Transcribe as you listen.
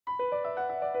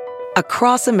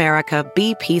Across America,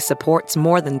 BP supports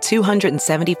more than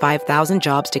 275,000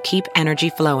 jobs to keep energy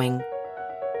flowing.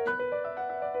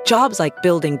 Jobs like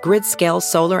building grid-scale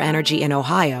solar energy in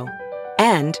Ohio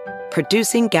and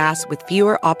producing gas with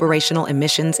fewer operational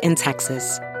emissions in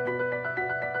Texas.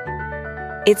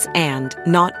 It's and,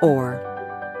 not or.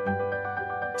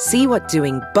 See what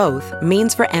doing both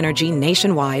means for energy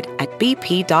nationwide at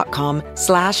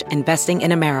bp.com/investing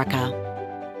in America.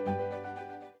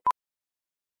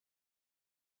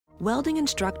 Welding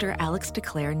instructor Alex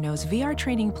DeClaire knows VR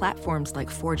training platforms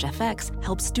like Forge FX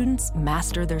help students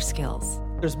master their skills.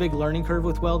 There's a big learning curve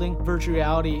with welding. Virtual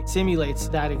reality simulates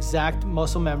that exact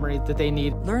muscle memory that they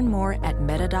need. Learn more at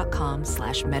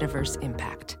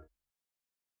meta.com/metaverseimpact.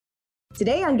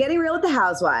 Today on Getting Real with the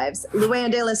Housewives, Luann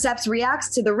de Lesseps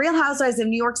reacts to the Real Housewives of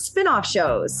New York spin-off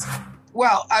shows.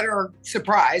 Well, utter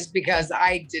surprise because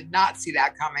I did not see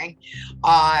that coming.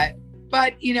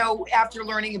 But, after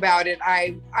learning about it,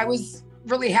 I was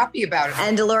really happy about it.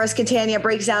 And Dolores Catania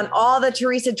breaks down all the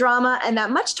Teresa drama and that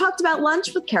much talked about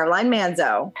lunch with Caroline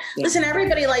Manzo. Listen,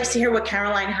 everybody likes to hear what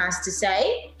Caroline has to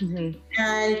say. Mm-hmm.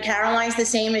 And Caroline's the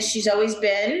same as she's always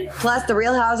been. Plus, the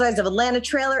Real Housewives of Atlanta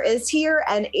trailer is here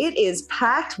and it is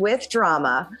packed with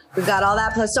drama. We've got all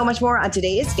that plus so much more on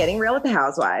today's Getting Real with the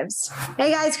Housewives.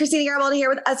 Hey guys, Christina Garibaldi here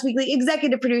with Us Weekly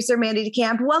executive producer Mandy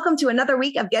DeCamp. Welcome to another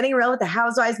week of Getting Real with the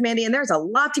Housewives, Mandy, and there's a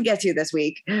lot to get to this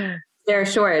week. There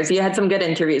sure is. You had some good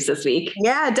interviews this week.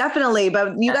 Yeah, definitely.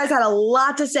 But you guys had a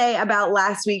lot to say about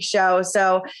last week's show.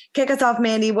 So kick us off,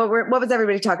 Mandy. What was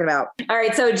everybody talking about? All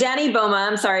right. So Jenny Boma,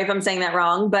 I'm sorry if I'm saying that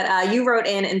wrong, but you wrote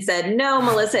in and said, no,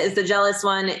 Melissa is the jealous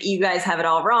one. You guys have it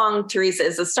all wrong. Teresa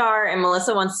is the star and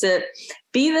Melissa wants to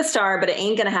be the star, but it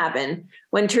ain't going to happen.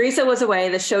 When Teresa was away,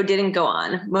 the show didn't go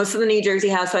on. Most of the New Jersey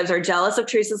housewives are jealous of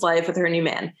Teresa's life with her new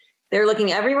man. They're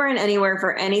looking everywhere and anywhere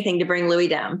for anything to bring Louis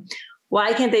down.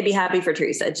 Why can't they be happy for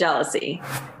Teresa? Jealousy.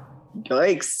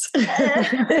 Yikes.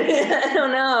 I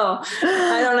don't know.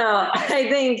 I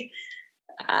think,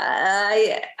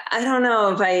 I don't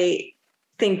know if I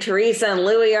think Teresa and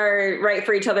Louis are right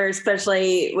for each other,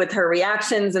 especially with her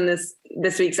reactions in this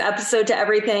week's episode to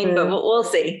everything, but we'll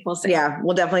see. Yeah,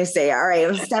 we'll definitely see. All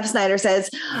right. Steph Snyder says,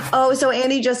 oh, so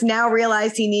Andy just now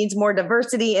realized he needs more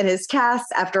diversity in his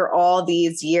cast after all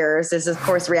these years. This is, of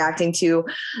course, reacting to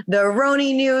the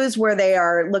Roni news where they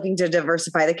are looking to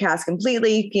diversify the cast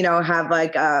completely, have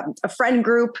like a friend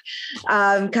group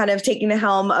kind of taking the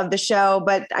helm of the show.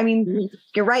 But I mean,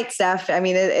 you're right, Steph. I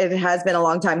mean, it has been a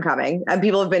long time coming and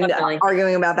people have been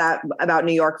arguing about that, about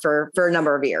New York for a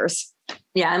number of years.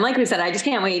 Yeah. And like we said, I just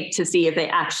can't wait to see if they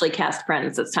actually cast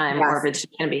friends this time or if it's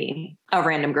going to be a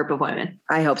random group of women.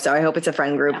 I hope so. I hope it's a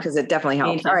friend group because it definitely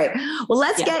helps. All right. Well,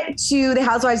 let's get to the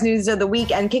Housewives news of the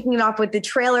week and kicking it off with the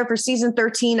trailer for season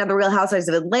 13 of The Real Housewives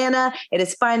of Atlanta. It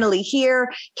is finally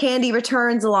here. Kandi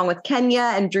returns along with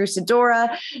Kenya and Drew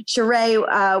Sidora.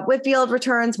 Sheree Whitfield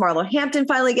returns. Marlo Hampton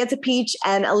finally gets a peach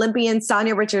and Olympian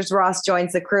Sonia Richards-Ross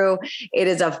joins the crew. It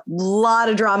is a lot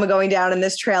of drama going down in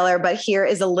this trailer, but here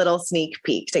is a little sneak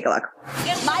peek. Take a look.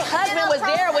 My husband was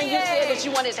there when you said that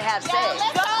you wanted to have sex. Go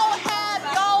have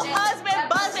your husband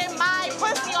buzzing my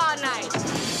pussy all night.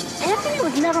 Anthony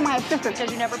was never my assistant.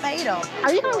 Because you never paid him.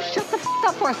 Are you going to shut the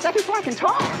up for a second so I can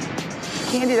talk?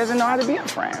 Kandi doesn't know how to be a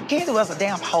friend. Kandi was a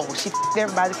damn hoe. She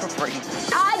everybody for free.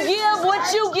 I give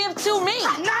what you give to me.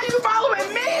 Now you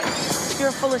following me?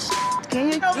 You're full of shit. Can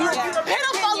you? You're a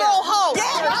pitiful little hoe.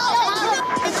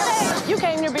 You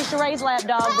came here to be Sheree's lap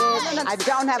dog, bitch. I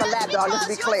don't have a lap dog, let's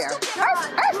be clear.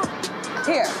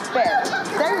 Here, there.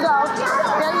 There you go,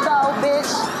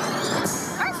 bitch.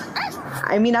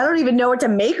 I mean, I don't even know what to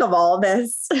make of all of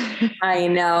this. I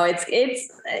know it's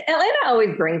Atlanta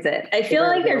always brings it. I feel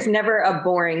like there's never a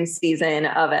boring season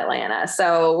of Atlanta.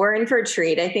 So we're in for a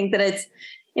treat. I think that it's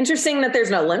interesting that there's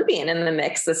an Olympian in the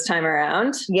mix this time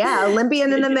around. Yeah,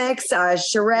 Olympian in the mix.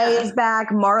 Sheree is back.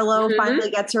 Marlo finally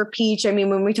gets her peach. I mean,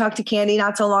 when we talked to Kandi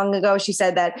not so long ago, she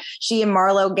said that she and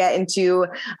Marlo get into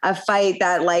a fight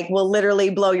that like will literally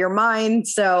blow your mind.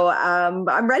 So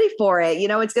I'm ready for it.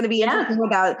 It's going to be interesting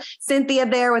without Cynthia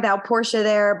there, without Portia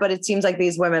there, but it seems like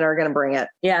these women are going to bring it.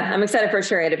 Yeah, I'm excited for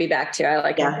Sheree to be back too. I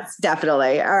like it. Yes,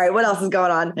 definitely. All right, what else is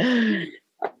going on?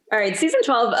 All right. Season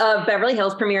 12 of Beverly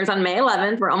Hills premieres on May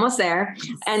 11th. We're almost there.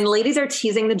 And ladies are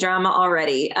teasing the drama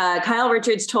already. Kyle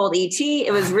Richards told ET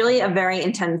it was really a very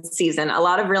intense season. A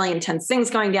lot of really intense things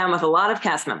going down with a lot of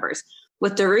cast members.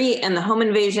 With Dorit and the home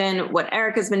invasion, what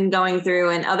Eric has been going through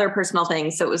and other personal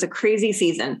things. So it was a crazy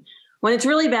season. when it's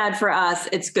really bad for us,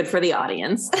 it's good for the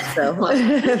audience. So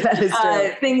that is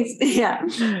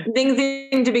true. Things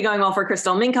seem to be going well for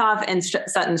Crystal Minkoff and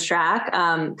Sutton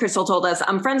Stracke. Crystal told us,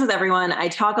 I'm friends with everyone. I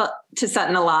talk to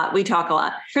Sutton a lot. We talk a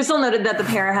lot. Crystal noted that the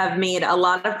pair have made a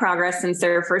lot of progress since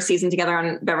their first season together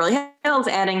on Beverly Hills,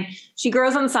 adding, she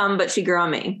grows on some, but she grew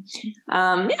on me.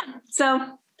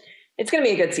 So it's going to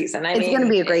be a good season. It's going to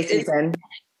be a great season.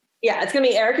 It's going to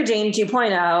be Erika Jayne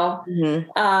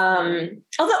 2.0.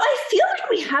 Although I feel like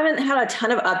we haven't had a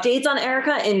ton of updates on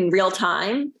Erika in real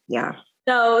time. Yeah.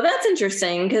 So that's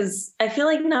interesting because I feel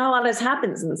like not a lot has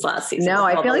happened since last season. No,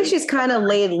 I feel like she's kind of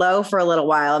laid low for a little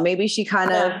while. Maybe she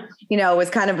kind of, was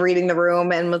kind of reading the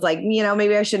room and was like,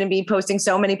 maybe I shouldn't be posting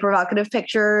so many provocative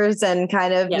pictures and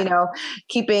kind of,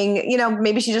 keeping,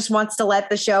 maybe she just wants to let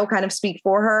the show kind of speak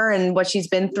for her and what she's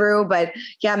been through. But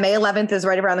yeah, May 11th is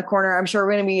right around the corner. I'm sure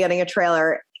we're going to be getting a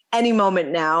trailer any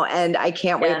moment now. And I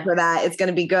can't wait for that. It's going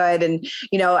to be good. And,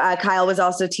 Kyle was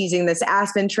also teasing this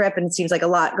Aspen trip, and it seems like a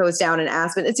lot goes down in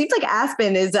Aspen. It seems like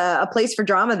Aspen is a place for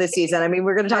drama this season. I mean,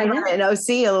 we're going to talk about it in OC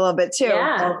a little bit too.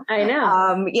 Yeah, I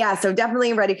know. So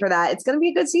definitely ready for that. It's going to be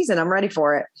a good season. I'm ready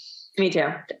for it. Me too.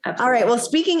 Absolutely. All right. Well,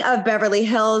 speaking of Beverly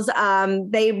Hills,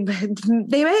 they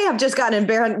may have just gotten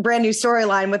a brand new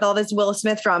storyline with all this Will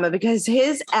Smith drama, because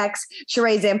his ex,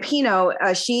 Sheree Zampino,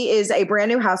 she is a brand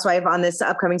new housewife on this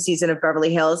upcoming season of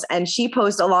Beverly Hills. And she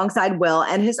posed alongside Will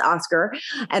and his Oscar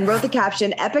and wrote the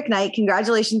caption, "Epic night.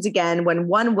 Congratulations again. When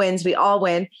one wins, we all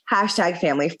win.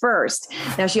 #family first."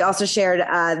 Now, she also shared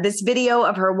this video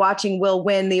of her watching Will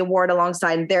win the award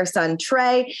alongside their son,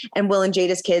 Trey, and Will and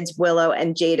Jada's kids, Willow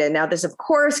and Jada. Now, this, of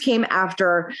course, came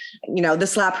after, the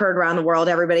slap heard around the world.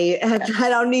 Everybody, I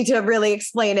don't need to really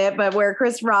explain it, but where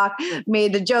Chris Rock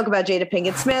made the joke about Jada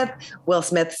Pinkett Smith, Will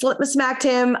Smith smacked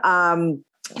him.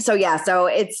 So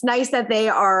it's nice that they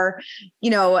are,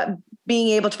 being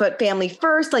able to put family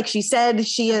first. Like she said,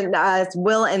 she and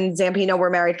Will and Zampino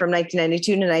were married from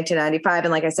 1992 to 1995.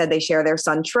 And like I said, they share their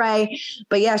son, Trey.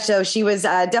 But yeah, so she was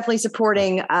definitely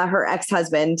supporting her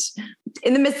ex-husband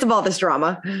in the midst of all this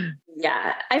drama.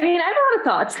 Yeah. I mean, I have a lot of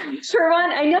thoughts. For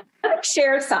one, I know they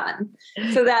share a son.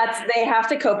 So they have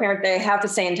to co-parent. They have to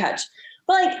stay in touch.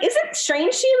 But is it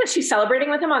strange to you that she's celebrating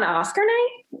with him on Oscar night?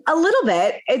 A little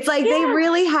bit. It's like they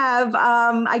really have,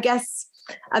 I guess,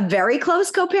 a very close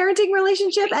co-parenting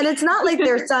relationship. And it's not like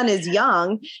their son is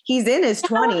young. He's in his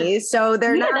 20s. So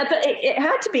they're not. It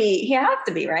had to be. He has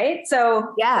to be, right?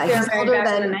 So yeah,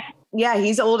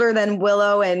 he's older than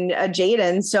Willow and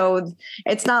Jaden. So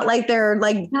it's not like they're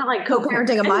not like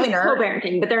co-parenting a minor.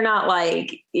 Co-parenting, but they're not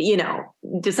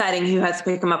deciding who has to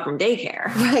pick them up from daycare.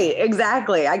 Right.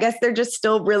 Exactly. I guess they're just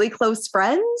still really close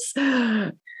friends.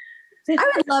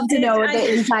 I would love to know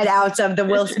the inside outs of the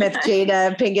Will Smith,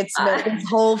 Jada Pinkett Smith,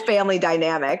 whole family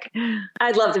dynamic.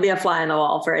 I'd love to be a fly on the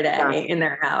wall for a day in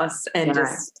their house and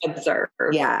just observe.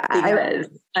 Yeah. Because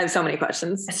I have so many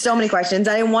questions.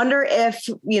 I wonder if,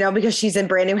 because she's a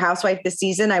brand new housewife this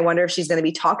season, I wonder if she's going to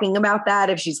be talking about that,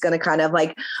 if she's going to kind of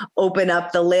open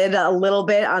up the lid a little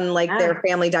bit on their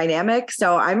family dynamic.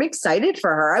 So I'm excited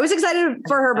for her. I was excited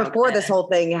for her before this whole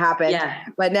thing happened,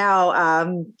 but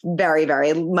now very,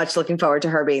 very much looking forward to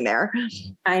her being there.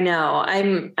 I know.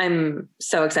 I'm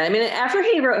so excited. I mean, after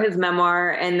he wrote his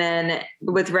memoir and then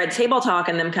with Red Table Talk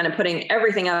and them kind of putting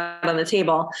everything out on the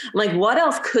table, I'm like, what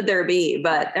else could there be?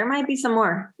 But there might be some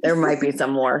more.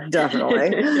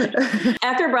 Definitely.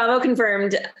 After Bravo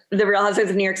confirmed The Real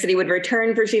Housewives of New York City would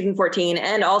return for season 14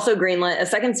 and also greenlit a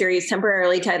second series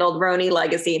temporarily titled RHONY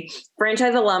Legacy,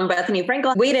 franchise alum Bethany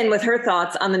Frankel weighed in with her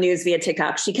thoughts on the news via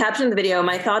TikTok. She captioned the video,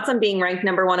 "My thoughts on being ranked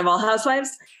 #1 of all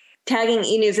housewives," tagging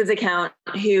E!News' account,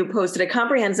 who posted a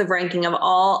comprehensive ranking of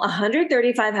all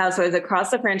 135 housewives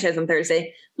across the franchise on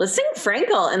Thursday, listing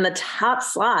Frankel in the top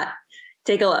slot.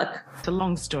 Take a look. It's a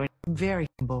long story. Very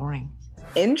boring.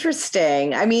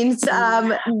 Interesting. I mean,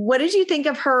 what did you think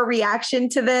of her reaction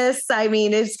to this? I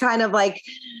mean, it's kind of like,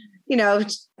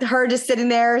 her just sitting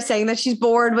there saying that she's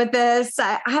bored with this.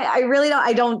 I really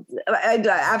don't.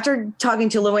 After talking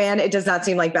to Luann, it does not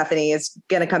seem like Bethany is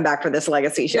going to come back for this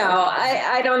legacy show. No,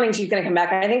 I don't think she's going to come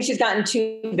back. I think she's gotten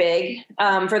too big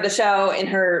for the show in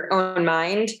her own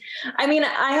mind. I mean,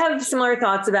 I have similar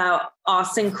thoughts about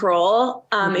Austin Kroll.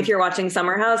 If you're watching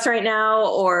Summer House right now,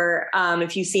 or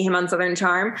if you see him on Southern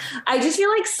Charm, I just feel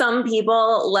like some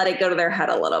people let it go to their head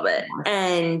a little bit.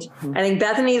 And I think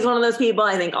Bethany is one of those people.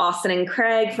 I think Austin and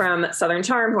Craig from Southern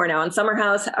Charm, who are now in Summer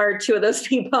House, are two of those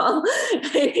people.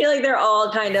 I feel like they're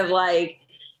all kind of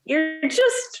you're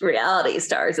just reality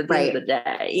stars at the end of the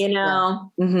day, you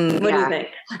know? Yeah. Mm-hmm. What do you think?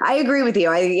 I agree with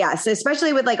you. Yes,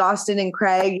 especially with like Austin and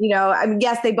Craig, you know, I mean,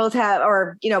 yes, they both have,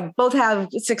 or, you know, both have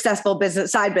successful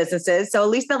side businesses. So at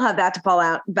least they'll have that to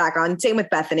fall back on. Same with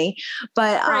Bethany,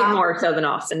 but Craig more so than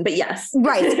Austin, but yes.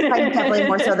 Right. Definitely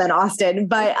more so than Austin.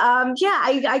 But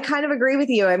I kind of agree with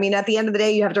you. I mean, at the end of the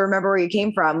day, you have to remember where you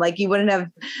came from. Like you wouldn't have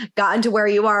gotten to where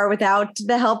you are without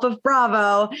the help of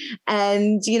Bravo.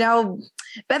 And, you know,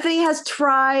 Bethany has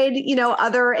tried, you know,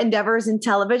 other endeavors in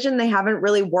television. They haven't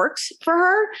really worked for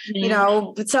her, you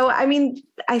know. So, I mean,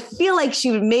 I feel like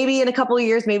she would maybe in a couple of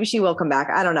years, maybe she will come back.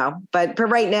 I don't know. But for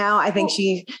right now, I think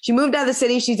she moved out of the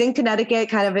city. She's in Connecticut,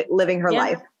 kind of living her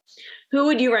life. Who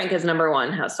would you rank as number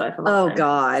one housewife? Oh,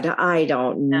 God, I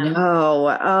don't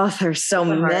know. Oh, there's so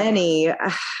many.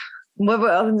 What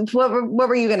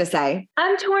were you going to say?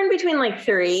 I'm torn between like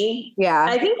three. Yeah.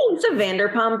 I think Lisa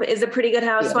Vanderpump is a pretty good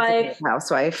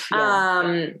housewife.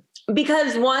 Yeah.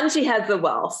 Because one, she has the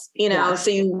wealth, you know, so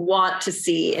you want to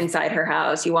see inside her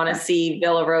house. You want to see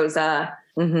Villa Rosa.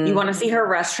 Mm-hmm. You want to see her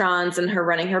restaurants and her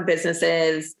running her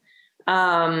businesses.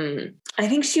 I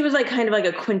think she was like kind of like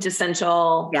a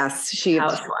quintessential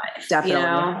housewife. Definitely. You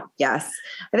know? Yes.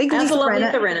 I think Lisa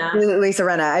Rinna. Lisa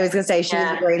Rinna. I was going to say she's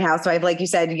a great housewife. Like you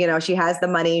said, you know, she has the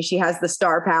money, she has the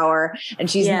star power, and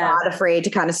she's not afraid to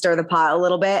kind of stir the pot a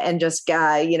little bit and just,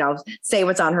 you know, say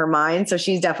what's on her mind. So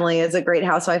she's definitely is a great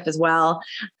housewife as well.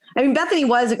 I mean, Bethany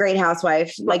was a great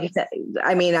housewife. Like you said,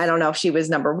 I mean, I don't know if she was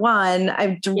number one.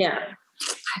 I don't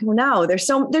know. There's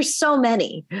so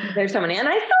many. There's so many. And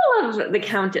I still love the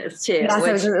Countess too.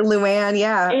 Yes, Luann.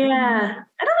 Yeah. Yeah.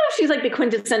 I don't know if she's like the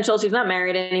quintessential. She's not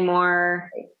married anymore.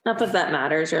 Not that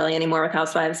matters really anymore with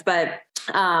housewives, but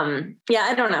I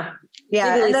don't know.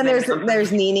 Yeah. And then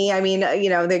there's Nene. I mean, you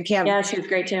know, they can't. Yeah, she was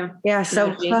great too. Yeah.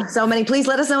 So many. Please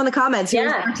let us know in the comments. Who's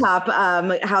your top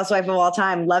housewife of all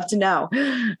time? Love to know.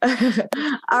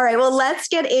 All right. Well, let's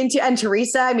get into, and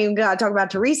Teresa, I mean, we got to talk about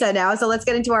Teresa now. So let's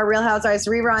get into our Real Housewives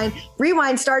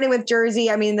rewind, starting with Jersey.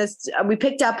 I mean, we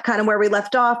picked up kind of where we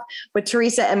left off with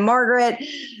Teresa and Margaret.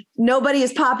 Nobody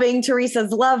is popping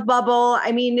Teresa's love bubble.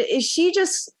 I mean, is she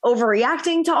just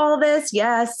overreacting to all this?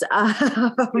 Yes.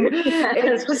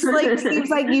 It's just like, seems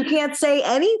like you can't say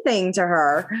anything to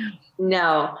her.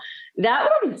 No, that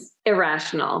was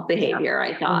irrational behavior.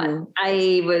 I thought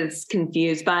I was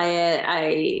confused by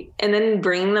it. And then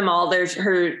bringing them all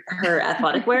her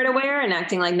athletic wear to wear and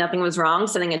acting like nothing was wrong,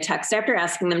 sending a text after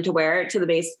asking them to wear it to the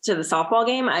softball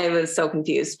game. I was so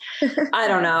confused. I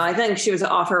don't know. I think she was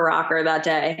off her rocker that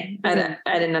day. I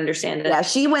didn't understand it. Yeah.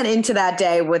 She went into that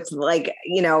day with like,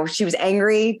 you know, she was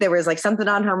angry. There was like something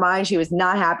on her mind. She was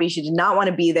not happy. She did not want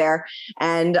to be there.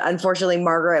 And unfortunately,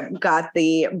 Margaret got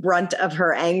the brunt of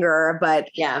her anger, but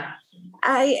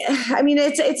I mean,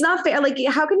 it's not fair. Like,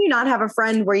 how can you not have a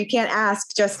friend where you can't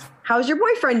ask just, how's your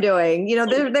boyfriend doing? You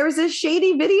know, there was this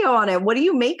shady video on it. What do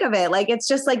you make of it? Like, it's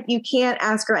just like, you can't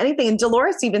ask her anything. And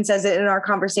Dolores even says it in our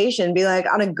conversation, be like,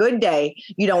 on a good day,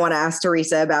 you don't want to ask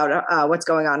Teresa about what's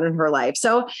going on in her life.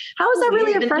 So how is that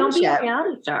really a friendship? Don't be a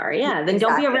reality star. Yeah. Then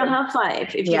don't be a Real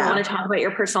Housewife if you want to talk about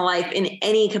your personal life in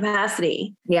any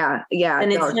capacity. Yeah. Yeah.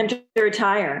 And it's time to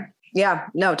retire. Yeah,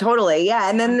 no, totally. Yeah.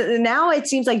 And then now it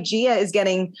seems like Gia is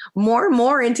getting more and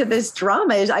more into this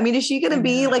drama. I mean, is she going to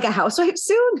be like a housewife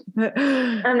soon?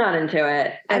 I'm not into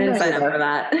it. I didn't sign up for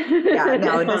that. Yeah,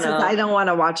 no, I don't want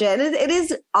to watch it. And it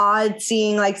is odd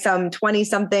seeing like some 20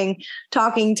 something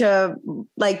talking to,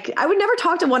 like, I would never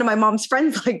talk to one of my mom's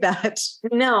friends like that.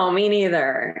 No, me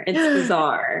neither. It's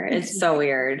bizarre. It's so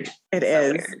weird. It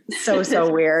is so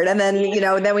weird. And then, you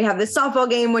know, then we have this softball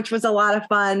game, which was a lot of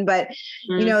fun, but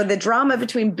you know, the drama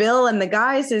between Bill and the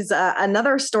guys is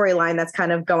another storyline that's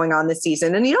kind of going on this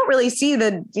season. And you don't really see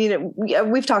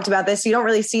we've talked about this. You don't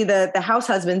really see the house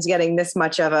husbands getting this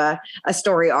much of a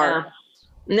story arc.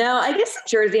 No, I guess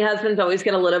Jersey husbands always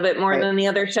get a little bit more than the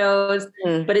other shows,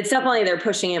 but it's definitely, they're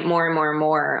pushing it more and more and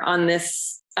more on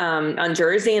this, on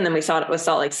Jersey. And then we saw it with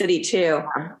Salt Lake City too.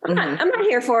 I'm not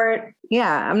here for it.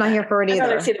 Yeah, I'm not here for it either. I'd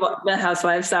rather see the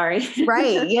housewives, sorry.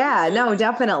 Right. Yeah, no,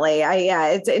 definitely.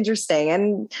 It's interesting.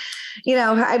 And, you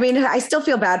know, I mean, I still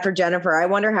feel bad for Jennifer. I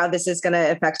wonder how this is going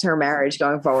to affect her marriage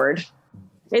going forward.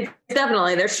 It's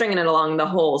definitely, they're stringing it along the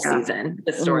whole season,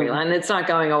 the storyline. It's not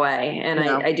going away. And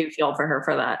I do feel for her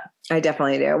for that. I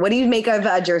definitely do. What do you make of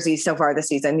Jersey so far this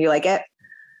season? You like it?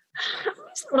 I'm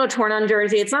just a little torn on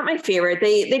Jersey. It's not my favorite.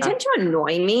 They tend to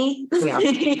annoy me. Yeah.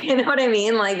 You know what I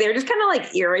mean? Like, they're just kind of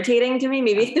like irritating to me.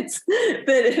 Maybe it's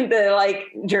the like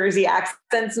Jersey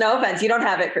accents. No offense. You don't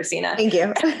have it, Christina. Thank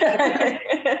you.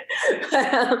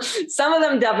 Some of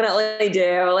them definitely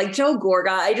do. Like Joe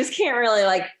Gorga. I just can't really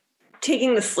like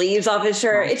taking the sleeves off his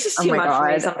shirt. It's just too much for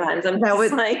me sometimes. I'm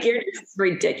just like, you're just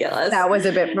ridiculous. That was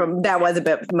a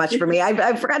bit much for me.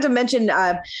 I forgot to mention,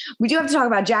 we do have to talk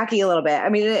about Jackie a little bit. I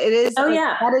mean, it is. Oh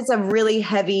yeah, that is a really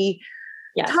heavy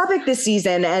topic this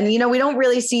season. And, we don't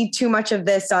really see too much of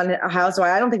this on a housewife.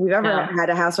 I don't think we've ever had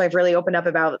a housewife really open up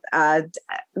about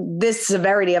this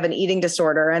severity of an eating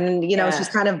disorder. And, she's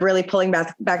kind of really pulling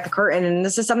back the curtain. And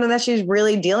this is something that she's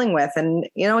really dealing with. And,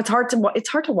 it's hard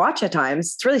to watch at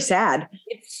times. It's really sad.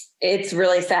 It's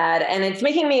really sad. And it's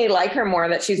making me like her more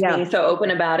that she's being so open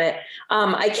about it.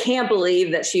 I can't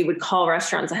believe that she would call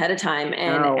restaurants ahead of time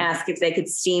and ask if they could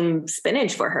steam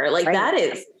spinach for her. Like that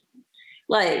is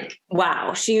like,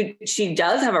 wow, she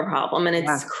does have a problem, and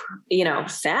it's,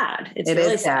 sad. It's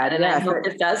really sad. And I hope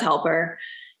this does help her.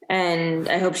 And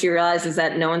I hope she realizes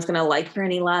that no one's going to like her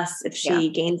any less if she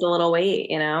gains a little weight,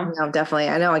 No, definitely.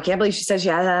 I know. I can't believe she said she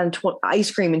hadn't had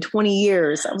ice cream in 20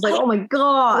 years. I was like, oh my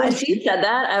God. When she said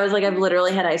that, I was like, I've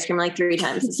literally had ice cream like 3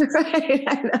 times. Right.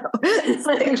 I know. It's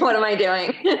like, what am I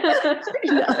doing?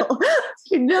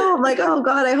 I'm like, oh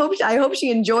God, I hope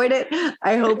she enjoyed it.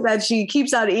 I hope that she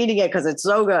keeps on eating it because it's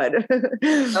so good.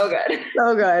 So good.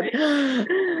 So good.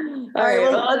 All right.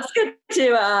 Well, let's get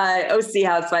to OC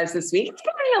Housewives this week. It's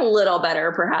getting a little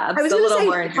better, perhaps. I was going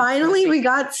to say, finally, we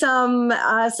got some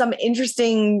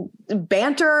interesting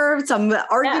banter, some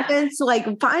arguments. Yeah.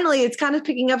 Like, finally, it's kind of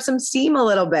picking up some steam a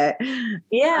little bit.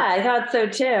 Yeah, I thought so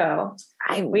too.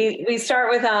 We start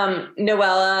with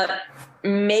Noella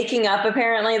making up,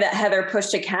 apparently, that Heather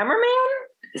pushed a cameraman.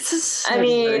 This is so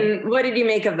weird. What did you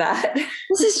make of that?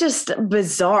 This is just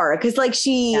bizarre because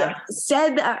she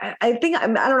said, I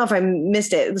don't know if I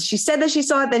missed it. She said that she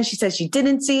saw it, then she said she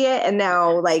didn't see it. And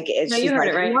now she's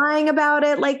lying about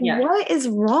it. Like, what is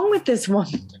wrong with this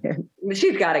woman?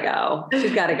 She's got to go.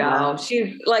 She's got to go. Yeah.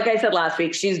 She's, like I said last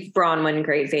week, she's Bronwyn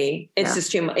crazy. It's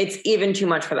just too much. It's even too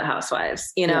much for the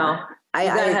housewives, Yeah. I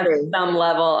have some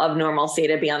level of normalcy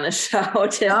to be on the show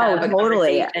to have a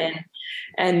conversation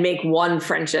and make one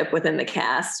friendship within the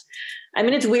cast. I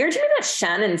mean, it's weird to me that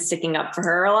Shannon's sticking up for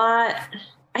her a lot.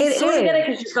 I sort of get it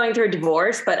because she's going through a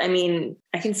divorce, but I mean,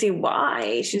 I can see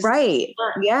why. She's right.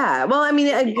 Yeah. Well, I mean,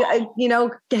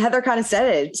 Heather kind of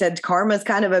said it. Said karma's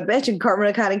kind of a bitch, and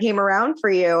karma kind of came around for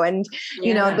you. And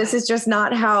this is just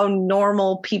not how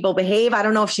normal people behave. I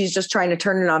don't know if she's just trying to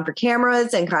turn it on for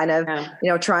cameras and kind of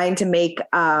trying to make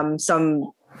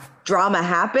some drama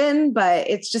happen, but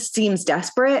it just seems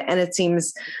desperate and it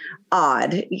seems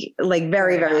odd, like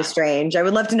very, very strange. I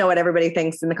would love to know what everybody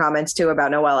thinks in the comments too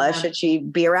about Noella. Yeah. Should she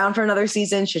be around for another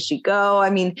season? Should she go? I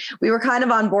mean, we were kind of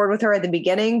on board with her at the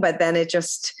beginning, but then it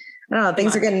just, I don't know,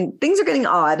 things are getting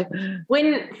odd.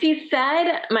 When she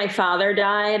said my father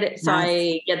died, so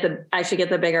I should get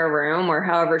the bigger room, or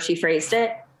however she phrased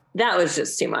it, that was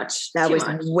just too much. That was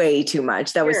way too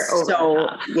much. That was so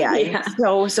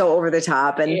over the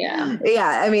top. And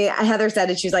I mean, Heather said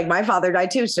it. She's like, my father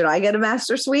died too. Should I get a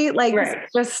master suite? Like,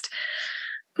 it's just,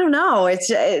 I don't know.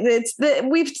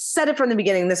 We've said it from the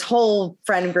beginning, this whole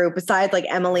friend group, besides like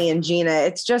Emily and Gina,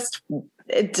 it just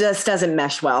doesn't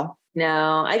mesh well.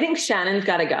 No, I think Shannon's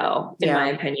got to go, in my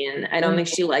opinion. I don't think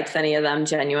she likes any of them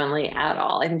genuinely at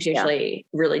all. I think she actually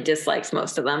really dislikes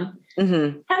most of them.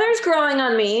 Mm-hmm. Heather's growing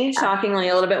on me, shockingly,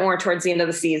 a little bit more towards the end of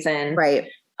the season. Right.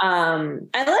 I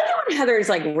like it when Heather's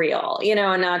like real,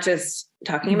 and not just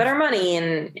talking about her money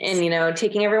and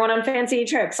taking everyone on fancy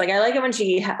trips. Like, I like it when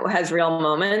she has real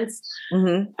moments.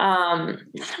 Mm-hmm. I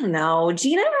don't know.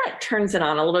 Gina turns it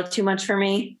on a little too much for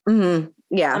me. Mm-hmm.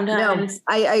 Yeah, sometimes. No,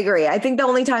 I agree. I think the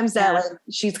only times that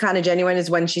she's kind of genuine is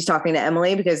when she's talking to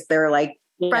Emily, because they're like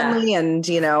friendly and,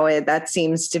 that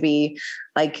seems to be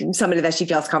like somebody that she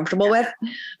feels comfortable with.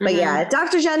 But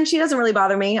Dr. Jen, she doesn't really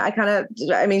bother me.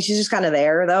 She's just kind of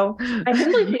there though. I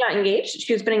can't believe she got engaged.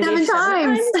 She was been engaged 7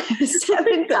 times.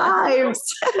 7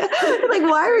 times. Like,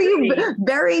 why are you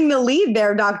burying the lead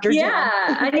there, Dr. Jen?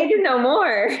 Yeah, I need to know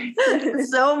more.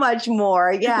 So much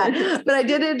more. Yeah. But I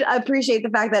did appreciate the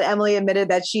fact that Emily admitted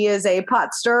that she is a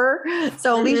pot stirrer.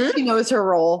 So at least she knows her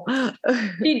role.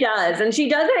 She does. And she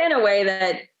does it in a way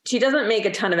that she doesn't make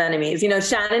a ton of enemies.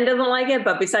 Shannon doesn't like it,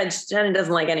 but besides, Shannon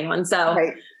doesn't like anyone. So,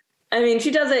 I mean,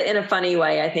 she does it in a funny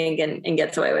way, I think, and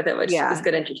gets away with it, which is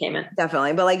good entertainment.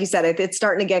 Definitely. But like you said, it's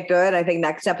starting to get good. I think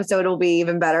next episode will be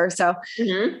even better. So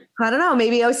I don't know,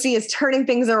 maybe OC is turning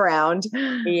things around.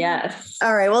 Yes.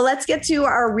 All right. Well, let's get to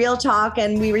our real talk.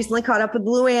 And we recently caught up with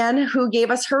Luann, who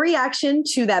gave us her reaction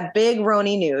to that big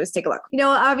Roni news. Take a look.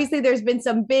 Obviously there's been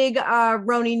some big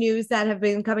Roni news that have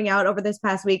been coming out over this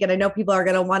past week. And I know people are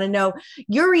going to want to know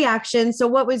your reaction. So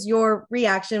what was your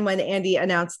reaction when Andy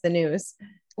announced the news?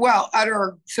 Well,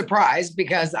 utter surprise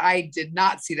because I did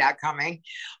not see that coming.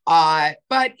 But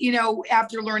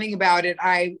after learning about it,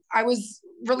 I was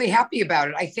really happy about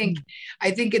it. I think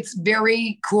it's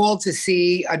very cool to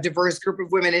see a diverse group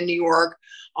of women in New York,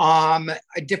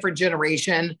 a different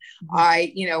generation.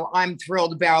 I'm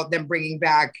thrilled about them bringing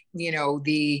back,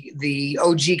 the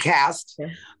OG cast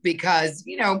because,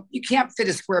 you can't fit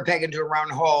a square peg into a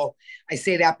round hole. I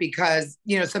say that because,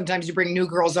 sometimes you bring new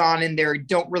girls on and they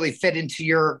don't really fit into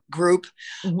your group.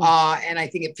 And I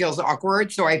think it feels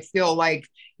awkward. So I feel like,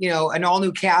 an all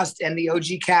new cast and the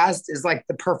OG cast is like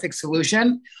the perfect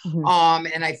solution.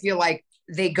 And I feel like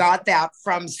they got that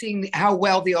from seeing how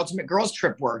well the Ultimate Girls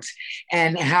Trip works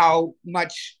and how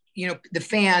much, the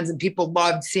fans and people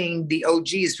loved seeing the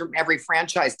OGs from every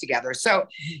franchise together. So,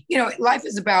 life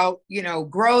is about,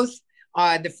 growth.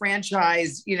 The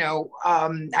franchise,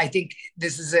 I think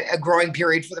this is a growing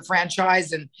period for the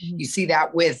franchise. And you see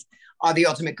that with the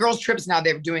Ultimate Girls Trips. Now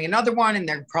they're doing another one and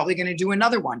they're probably going to do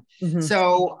another one.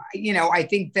 So, I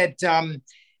think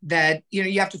that,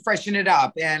 you have to freshen it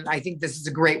up. And I think this is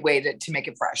a great way to make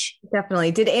it fresh.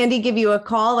 Definitely. Did Andy give you a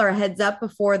call or a heads up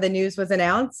before the news was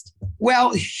announced?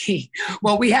 Well,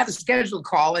 we had a scheduled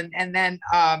call and then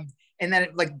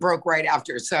it like broke right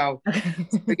after. So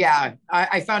yeah,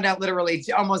 I found out literally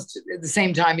almost at the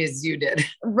same time as you did.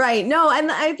 Right. No,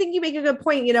 and I think you make a good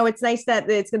point. It's nice that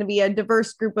it's going to be a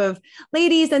diverse group of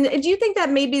ladies. And do you think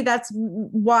that maybe that's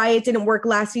why it didn't work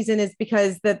last season is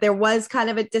because that there was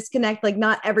kind of a disconnect? Like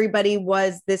not everybody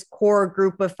was this core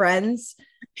group of friends.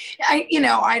 I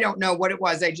don't know what it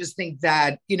was. I just think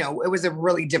that, it was a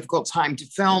really difficult time to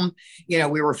film.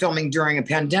 We were filming during a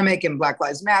pandemic and Black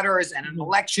Lives Matters and an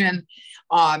election.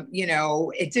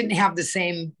 It didn't have the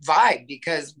same vibe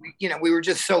because, we were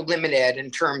just so limited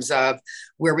in terms of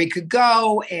where we could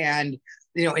go and,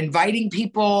 inviting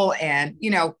people and,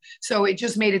 so it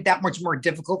just made it that much more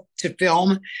difficult to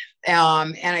film.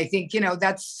 And I think,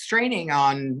 that's straining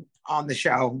on the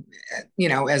show,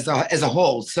 as a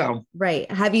whole. So, right.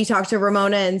 Have you talked to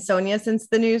Ramona and Sonia since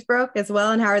the news broke as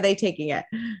well? And how are they taking it?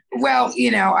 Well,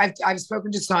 I've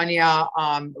spoken to Sonia,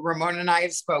 Ramona and I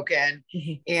have spoken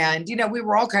and, we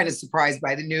were all kind of surprised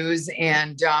by the news.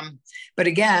 And, but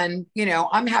again,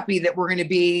 I'm happy that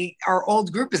our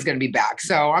old group is going to be back.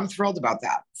 So I'm thrilled about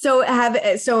that. So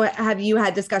have you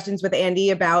had discussions with Andy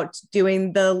about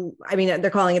doing they're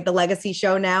calling it the Legacy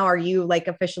Show now. Are you like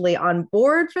officially on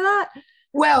board for that?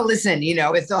 Well, listen,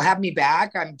 if they'll have me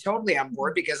back, I'm totally on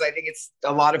board because I think it's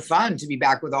a lot of fun to be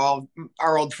back with all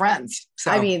our old friends.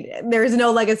 So there's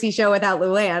no Legacy Show without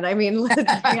Luann.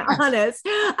 Let's be honest.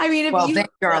 Thank you,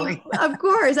 darling. Of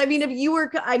course. If you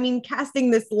were,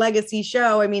 casting this Legacy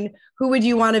Show, who would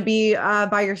you want to be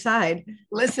by your side?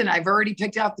 Listen, I've already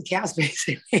picked out the cast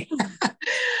basically.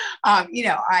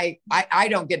 I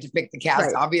don't get to pick the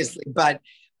cast, obviously, but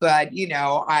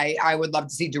I would love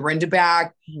to see Dorinda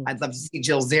back. I'd love to see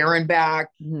Jill Zarin back.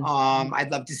 I'd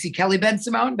love to see Kelly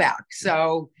Ben-Simone back.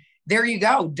 So there you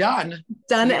go. Done.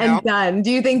 And done.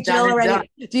 Do you think Jill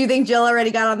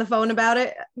already got on the phone about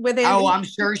it with Andy? Oh, I'm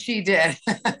sure she did.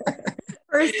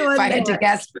 First one. If I had to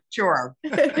guess, for sure.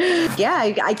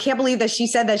 Yeah, I can't believe that she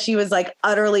said that she was like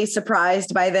utterly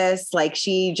surprised by this. Like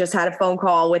she just had a phone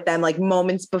call with them like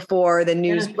moments before the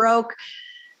news broke.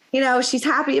 She's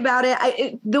happy about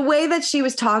it. The way that she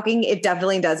was talking, it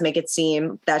definitely does make it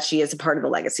seem that she is a part of the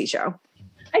Legacy Show.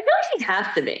 I feel like she has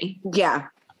to be. Yeah.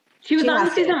 She was on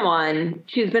season 1.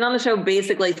 She's been on the show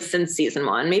basically since season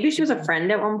 1. Maybe she was a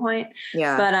friend at one point.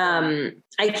 Yeah. But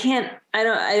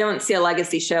I don't see a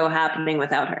Legacy Show happening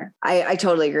without her. I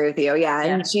totally agree with you. Yeah.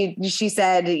 And she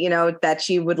said, that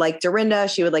she would like Dorinda,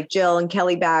 she would like Jill and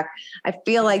Kelly back. I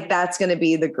feel like that's going to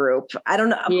be the group. I don't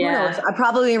know. Yeah. Who knows?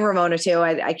 Probably Ramona too.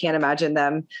 I can't imagine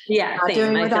them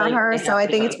doing without her. So I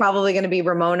think it's probably going to be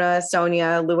Ramona,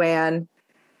 Sonia, Luann,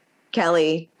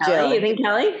 Kelly, Jill. You think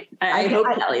Kelly? I hope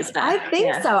Kelly's back. I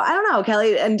think so. I don't know.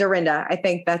 Kelly and Dorinda. I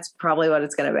think that's probably what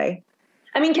it's going to be.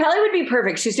 Kelly would be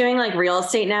perfect. She's doing like real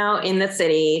estate now in the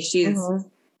city. She's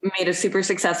made a super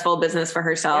successful business for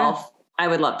herself. Yeah. I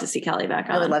would love to see Kelly back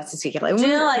on. I would love to see Kelly.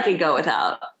 Jill, I could go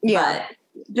without. Yeah.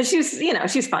 But she's,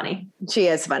 she's funny. She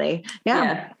is funny.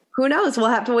 Yeah. Who knows? We'll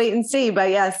have to wait and see. But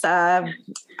yes,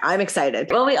 I'm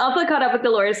excited. Well, we also caught up with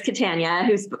Dolores Catania,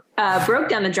 who's broke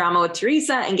down the drama with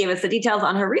Teresa and gave us the details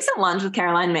on her recent lunch with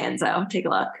Caroline Manzo. Take a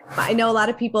look. I know a lot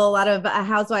of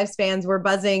Housewives fans were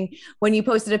buzzing when you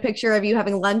posted a picture of you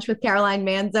having lunch with Caroline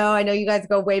Manzo. I know you guys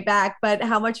go way back, but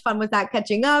how much fun was that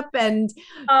catching up? And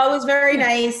it was very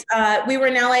nice. We were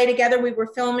in LA together. We were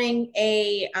filming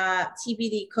a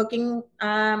TBD cooking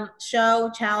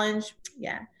show challenge.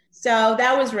 Yeah. So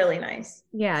that was really nice.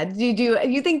 Yeah. Do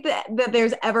you think that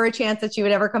there's ever a chance that she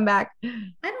would ever come back? I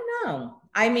don't know.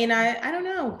 I mean, I don't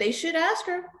know. They should ask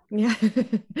her. Yeah.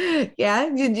 Yeah.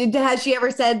 Has she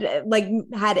ever said, like,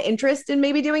 had interest in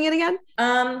maybe doing it again?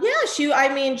 Yeah,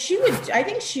 I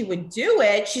think she would do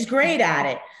it. She's great at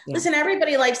it. Yeah. Listen,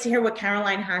 everybody likes to hear what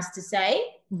Caroline has to say.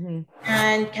 Mm-hmm.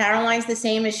 And Caroline's the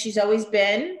same as she's always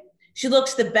been. She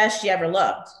looks the best she ever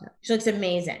looked. She looks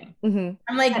amazing. Mm-hmm.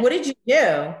 I'm like, what did you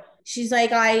do? She's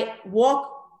like, I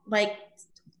walk like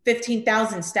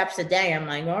 15,000 steps a day. I'm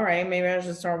like, all right, maybe I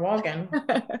should start walking.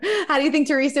 How do you think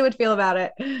Teresa would feel about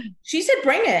it? She said,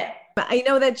 bring it. I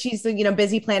know that she's,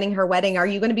 busy planning her wedding. Are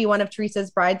you going to be one of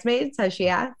Teresa's bridesmaids? Has she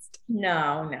asked?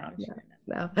 No.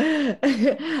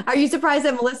 Are you surprised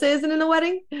that Melissa isn't in the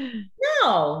wedding?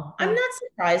 No, I'm not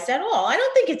surprised at all. I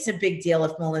don't think it's a big deal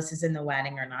if Melissa's in the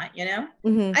wedding or not,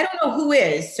 Mm-hmm. I don't know who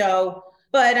is. So,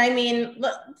 but I mean,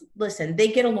 listen, they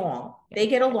get along.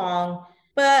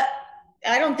 But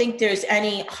I don't think there's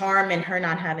any harm in her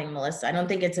not having Melissa. I don't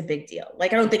think it's a big deal.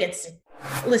 Like, I don't think it's,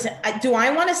 listen, do I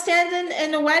want to stand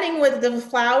in the wedding with the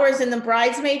flowers and the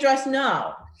bridesmaid dress?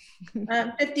 No.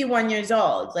 I'm 51 years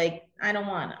old. Like, I don't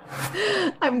want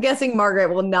to. I'm guessing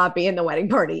Margaret will not be in the wedding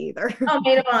party either. Oh,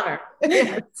 maid of honor.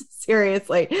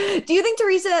 Seriously. Do you think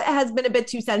Teresa has been a bit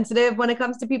too sensitive when it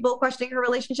comes to people questioning her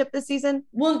relationship this season?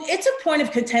 Well, it's a point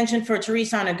of contention for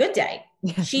Teresa on a good day.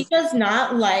 She does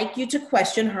not like you to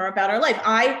question her about her life.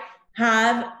 I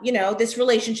have, this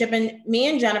relationship, and me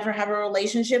and Jennifer have a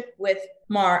relationship with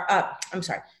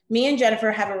me and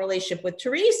Jennifer have a relationship with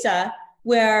Teresa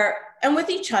and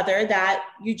with each other, that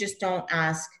you just don't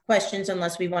ask questions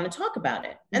unless we want to talk about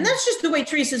it. And that's just the way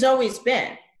Teresa's always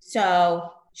been.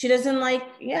 So she doesn't like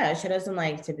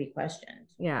to be questioned.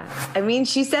 Yeah. I mean,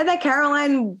 she said that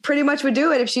Caroline pretty much would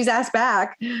do it if she's asked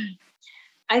back.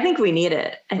 I think we need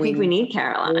it. I think we need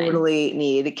Caroline. Totally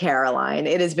need Caroline.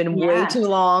 It has been way too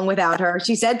long without her.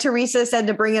 She said Teresa said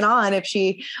to bring it on if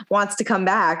she wants to come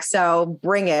back. So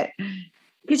bring it.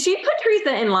 Because she put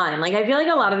Teresa in line. Like, I feel like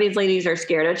a lot of these ladies are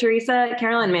scared of Teresa.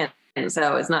 Caroline Manson,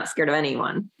 so is not scared of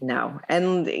anyone. No.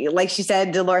 And like she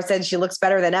said, Dolores said she looks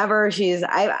better than ever.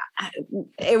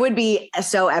 It would be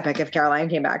so epic if Caroline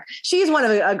came back. She's one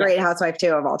of a great housewife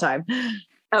too of all time.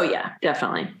 Oh yeah,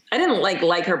 definitely. I didn't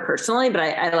like her personally, but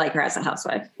I like her as a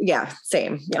housewife. Yeah,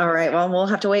 same. All right. Well, we'll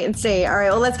have to wait and see. All right.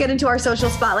 Well, let's get into our social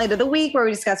spotlight of the week, where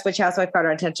we discuss which housewife caught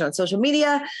our attention on social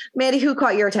media. Mandy, who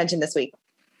caught your attention this week?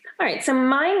 All right. So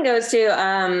mine goes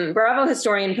to Bravo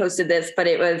Historian posted this, but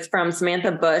it was from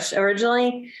Samantha Bush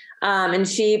originally. And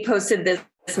she posted this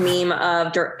meme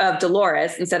of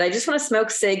Dolores and said, I just want to smoke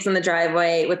cigs in the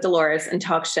driveway with Dolores and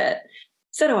talk shit.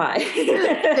 So do I.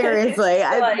 Seriously.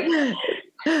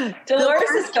 Dolores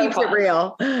is so keeps it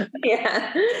real.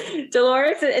 Yeah.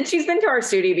 Dolores, and she's been to our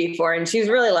studio before, and she's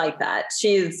really like that.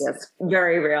 She's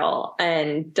very real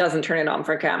and doesn't turn it on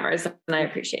for cameras. And I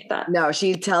appreciate that. No,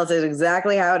 she tells it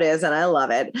exactly how it is. And I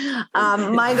love it.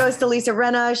 Mine goes to Lisa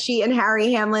Rinna. She and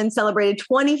Harry Hamlin celebrated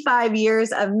 25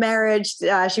 years of marriage.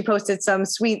 She posted some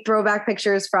sweet throwback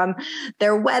pictures from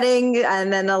their wedding,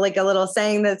 and then a little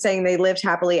saying they lived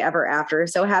happily ever after.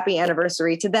 So happy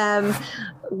anniversary to them.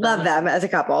 Love them as a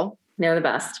couple. They're the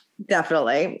best.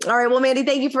 Definitely. All right. Well, Mandy,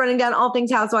 thank you for running down all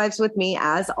things housewives with me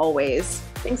as always.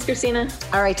 Thanks, Christina.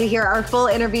 All right. To hear our full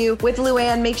interview with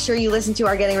Luann, make sure you listen to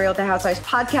our Getting Real with the Housewives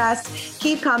podcast.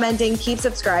 Keep commenting, keep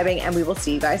subscribing, and we will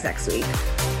see you guys next week.